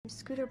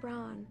Scooter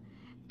Braun,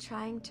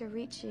 trying to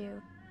reach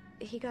you.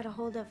 He got a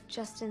hold of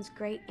Justin's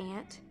great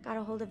aunt, got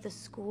a hold of the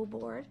school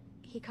board.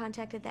 He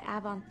contacted the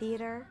Avon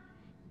Theater.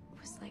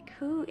 It was like,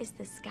 who is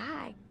this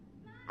guy?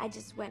 I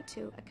just went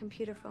to a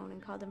computer phone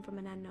and called him from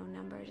an unknown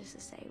number just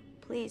to say,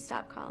 please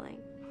stop calling.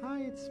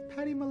 Hi, it's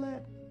Patty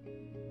Millette.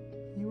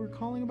 You were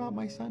calling about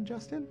my son,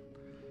 Justin?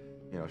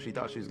 You know, she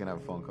thought she was gonna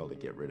have a phone call to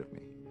get rid of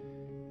me.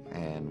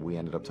 And we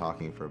ended up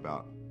talking for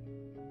about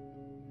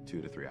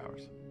 2 to 3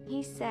 hours.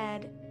 He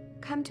said,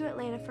 come to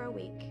Atlanta for a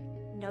week,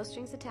 no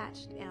strings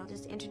attached, and I'll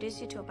just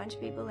introduce you to a bunch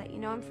of people, let you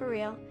know I'm for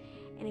real.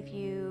 And if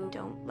you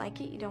don't like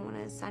it, you don't want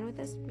to sign with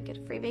us, you get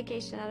a free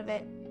vacation out of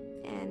it,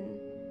 and,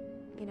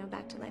 you know,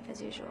 back to life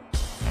as usual.